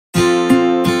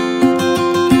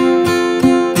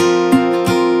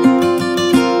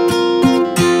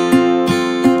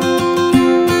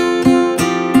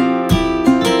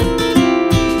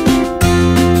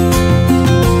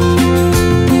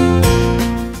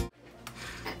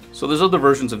So there's other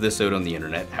versions of this out on the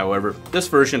internet. However, this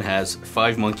version has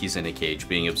 5 monkeys in a cage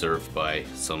being observed by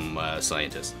some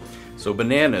scientists. So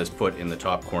banana is put in the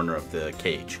top corner of the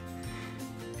cage.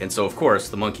 And so of course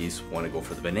the monkeys want to go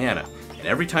for the banana. And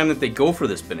every time that they go for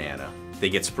this banana,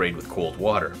 they get sprayed with cold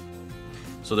water.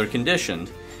 So they're conditioned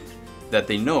that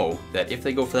they know that if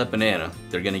they go for that banana,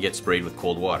 they're going to get sprayed with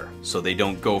cold water. So they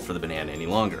don't go for the banana any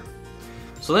longer.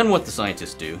 So then what the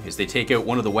scientists do is they take out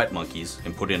one of the wet monkeys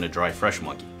and put in a dry fresh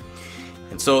monkey.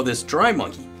 And so this dry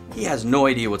monkey, he has no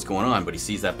idea what's going on, but he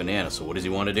sees that banana. So what does he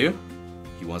want to do?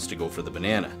 He wants to go for the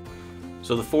banana.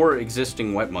 So the 4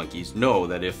 existing wet monkeys know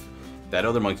that if that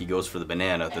other monkey goes for the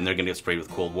banana, then they're going to get sprayed with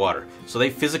cold water. So they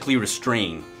physically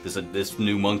restrain this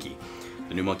new monkey.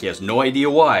 The new monkey has no idea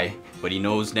why, but he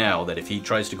knows now that if he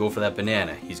tries to go for that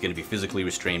banana, he's going to be physically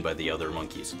restrained by the other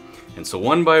monkeys. And so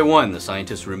one by one, the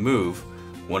scientists remove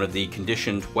one of the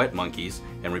conditioned wet monkeys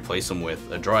and replace them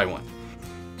with a dry one.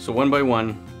 So one by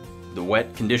one, the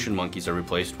wet conditioned monkeys are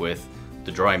replaced with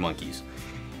the dry monkeys.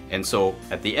 And so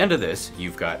at the end of this,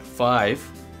 you've got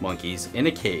 5 monkeys in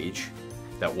a cage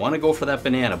that want to go for that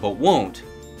banana but won't,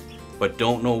 but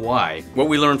don't know why. What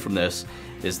we learned from this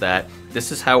is that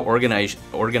this is how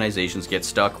organizations get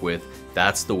stuck with,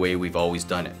 that's the way we've always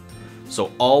done it.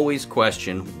 So always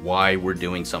question why we're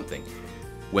doing something.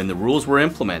 When the rules were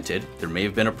implemented, there may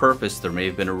have been a purpose, there may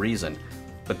have been a reason,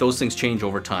 but those things change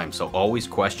over time. So always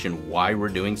question why we're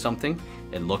doing something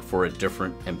and look for a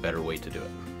different and better way to do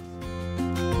it.